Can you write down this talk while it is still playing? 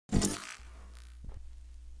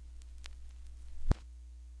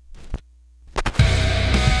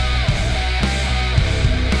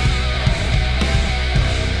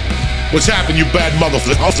What's happening, you bad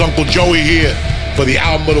motherfucker? It's Uncle Joey here for the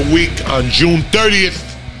album of the week on June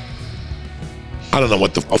 30th. I don't know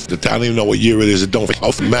what the fuck, I don't even know what year it is. It don't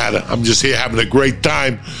fucking matter. I'm just here having a great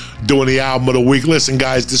time doing the album of the week. Listen,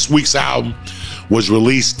 guys, this week's album was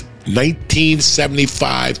released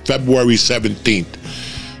 1975, February 17th.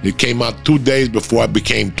 It came out 2 days before I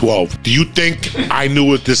became 12. Do you think I knew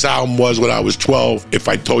what this album was when I was 12? If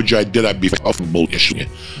I told you I did, I'd be fucking bullshitting.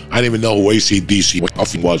 I didn't even know who AC/DC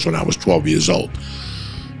was when I was 12 years old.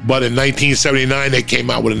 But in 1979, they came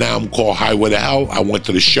out with an album called Highway to Hell. I went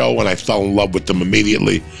to the show and I fell in love with them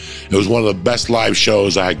immediately. It was one of the best live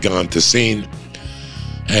shows I had gone to see.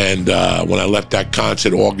 And when I left that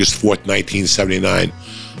concert, August 4th, 1979,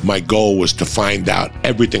 my goal was to find out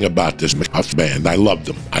everything about this band. I loved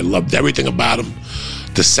them. I loved everything about them.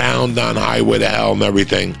 The sound on Highway to Hell and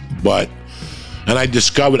everything. And I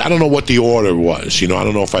discovered, I don't know what the order was. You know, I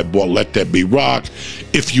don't know if I bought Let There Be Rock.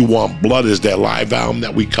 If You Want Blood is their live album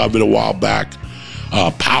that we covered a while back.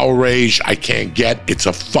 Power Rage, I can't get. It's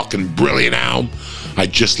a fucking brilliant album. I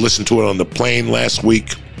just listened to it on the plane last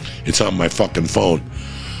week. It's on my fucking phone.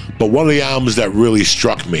 But one of the albums that really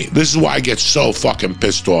struck me, this is why I get so fucking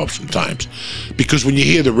pissed off sometimes. Because when you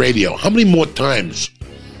hear the radio, how many more times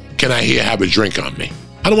can I hear Have a Drink on Me?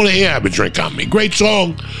 I don't want to hear Have a Drink on Me. Great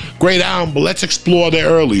song, great album, but let's explore their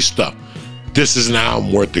early stuff. This is an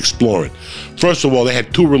album worth exploring. First of all, they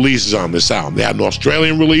had 2 releases on this album. They had an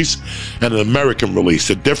Australian release and an American release.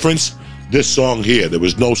 The difference, this song here, there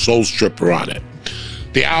was no Soul Stripper on it.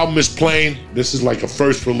 The album is plain. This is like a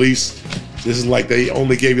first release. This is like they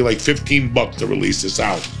only gave you like 15 bucks to release this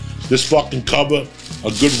album. This fucking cover,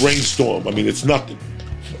 a good rainstorm. I mean, it's nothing.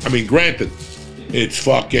 I mean, granted, it's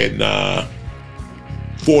fucking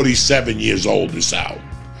 47 years old, this album.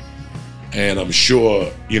 And I'm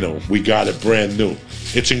sure, you know, we got it brand new.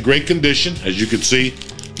 It's in great condition, as you can see.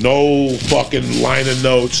 No fucking liner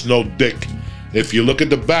notes, no dick. If you look at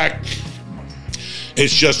the back,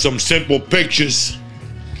 it's just some simple pictures.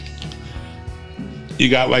 You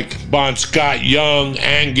got like Bon Scott, Young,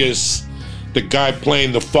 Angus, the guy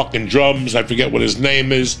playing the fucking drums. I forget what his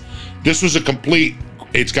name is. This was a complete,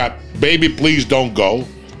 it's got Baby Please Don't Go,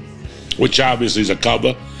 which obviously is a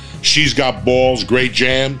cover. She's Got Balls, great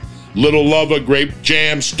jam. Little Lover, great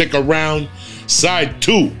jam, Stick Around. Side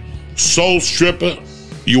 2, Soul Stripper,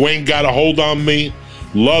 You Ain't Got a Hold on Me,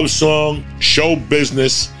 Love Song, Show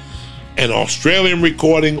Business, an Australian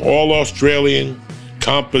recording, all Australian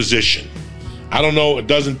composition. I don't know, it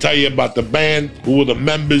doesn't tell you about the band, who are the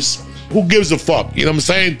members, who gives a fuck, you know what I'm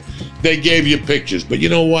saying? They gave you pictures, but you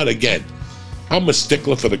know what, again, I'm a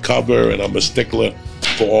stickler for the cover and I'm a stickler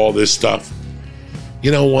for all this stuff.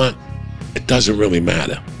 You know what? It doesn't really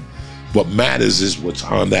matter. What matters is what's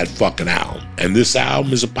on that fucking album. And this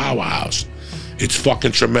album is a powerhouse. It's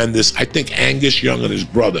fucking tremendous. I think Angus Young and his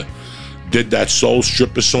brother did that Soul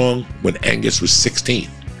Stripper song when Angus was 16.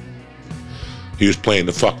 He was playing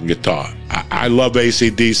the fucking guitar. I love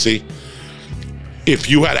AC/DC. If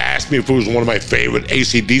you had asked me if it was one of my favorite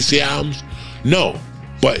AC/DC albums, no.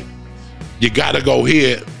 But you gotta go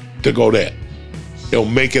here to go there. It'll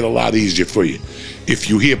make it a lot easier for you. If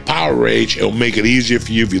you hear Power Rage, it'll make it easier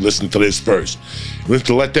for you if you listen to this first. Listen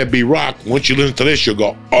to Let There Be Rock. Once you listen to this, you'll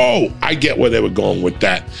go, oh, I get where they were going with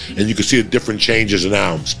that. And you can see the different changes in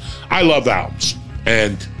albums. I love albums.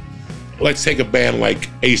 And let's take a band like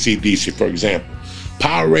AC/DC, for example.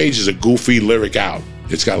 Power Rage is a goofy lyric album.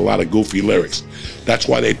 It's got a lot of goofy lyrics. That's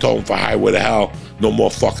why they told him for Highway to Hell, no more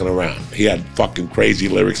fucking around. He had fucking crazy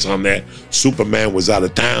lyrics on there. Superman was out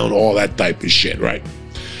of town, all that type of shit, right?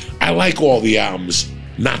 I like all the albums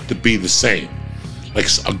not to be the same. Like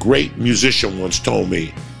a great musician once told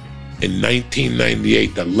me in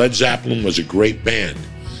 1998 that Led Zeppelin was a great band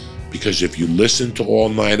because if you listen to all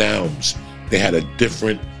 9 albums, they had a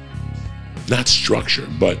different, not structure,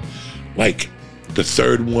 but like the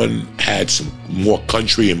third one had some more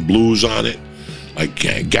country and blues on it, like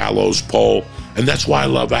Gallows Pole. And that's why I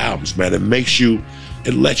love albums, man. It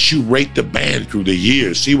lets you rate the band through the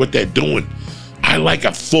years, see what they're doing. I like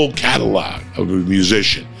a full catalog of a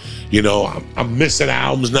musician. You know, I'm missing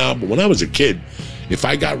albums now, but when I was a kid, if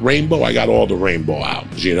I got Rainbow, I got all the Rainbow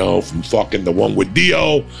albums, you know, from fucking the one with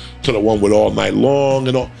Dio to the one with All Night Long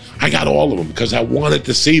and all. I got all of them because I wanted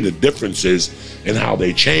to see the differences in how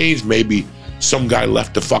they changed. Maybe some guy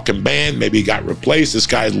left the fucking band, maybe he got replaced, this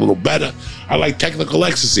guy's a little better. I like Technical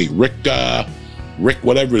Ecstasy. Rick,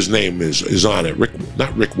 whatever his name is on it.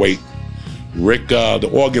 Not Rick Waite. Rick, the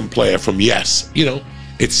organ player from Yes. You know,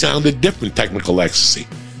 it sounded different, Technical Ecstasy.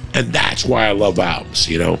 And that's why I love albums,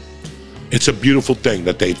 you know. It's a beautiful thing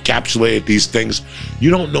that they've encapsulated these things. You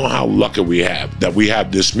don't know how lucky we have that we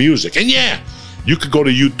have this music. And yeah, you could go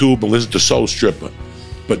to YouTube and listen to Soul Stripper.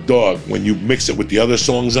 But dog, when you mix it with the other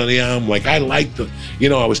songs on the album, like I like the, you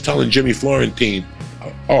know, I was telling Jimmy Florentine,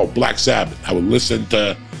 oh, Black Sabbath, I would listen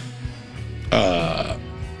to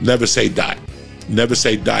Never Say Die. Never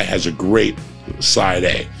Say Die has a great side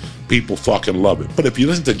A. People fucking love it. But if you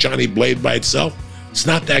listen to Johnny Blade by itself, it's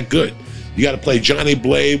not that good. You got to play Johnny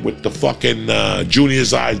Blade with the fucking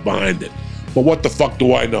Junior's eyes behind it. But what the fuck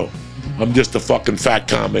do I know? I'm just a fucking fat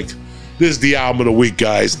comic. This is the album of the week,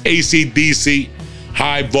 guys. AC/DC,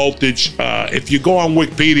 High Voltage. If you go on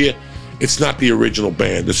Wikipedia, it's not the original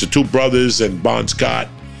band. It's the two brothers and Bon Scott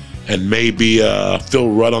and maybe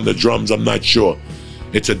Phil Rudd on the drums. I'm not sure.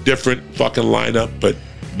 It's a different fucking lineup, but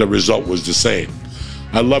the result was the same.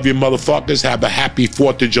 I love you, motherfuckers. Have a happy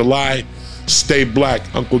 4th of July. Stay black.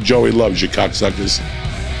 Uncle Joey loves you, cocksuckers.